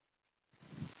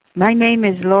My name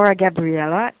is Laura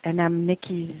Gabriela, and I'm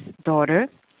Nikki's daughter.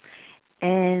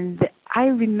 And I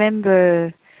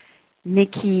remember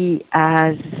Nikki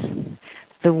as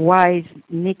the wise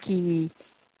Nikki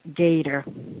Gator.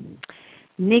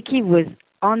 Nikki was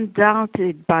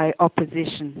undaunted by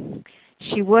opposition.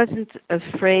 She wasn't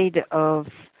afraid of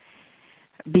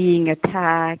being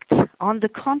attacked. On the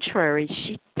contrary,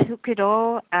 she took it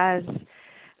all as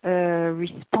a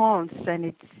response, and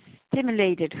it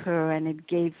stimulated her, and it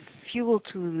gave fuel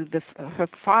to her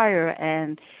fire,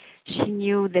 and she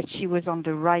knew that she was on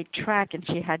the right track and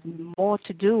she had more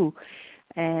to do,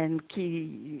 and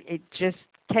it just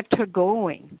kept her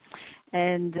going.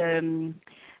 And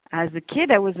as a kid,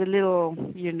 I was a little,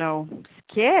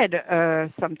 scared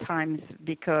sometimes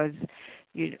because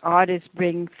artists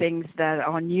bring things that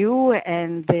are new,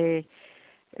 and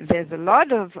there's a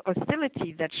lot of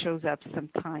hostility that shows up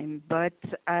sometimes. But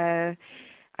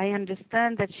I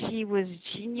understand that she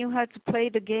knew how to play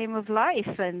the game of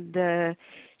life, and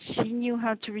she knew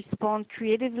how to respond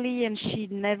creatively, and she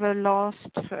never lost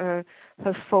her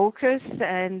focus,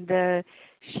 and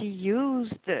she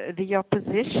used the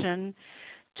opposition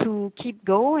to keep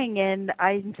going, and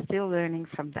I'm still learning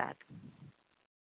from that.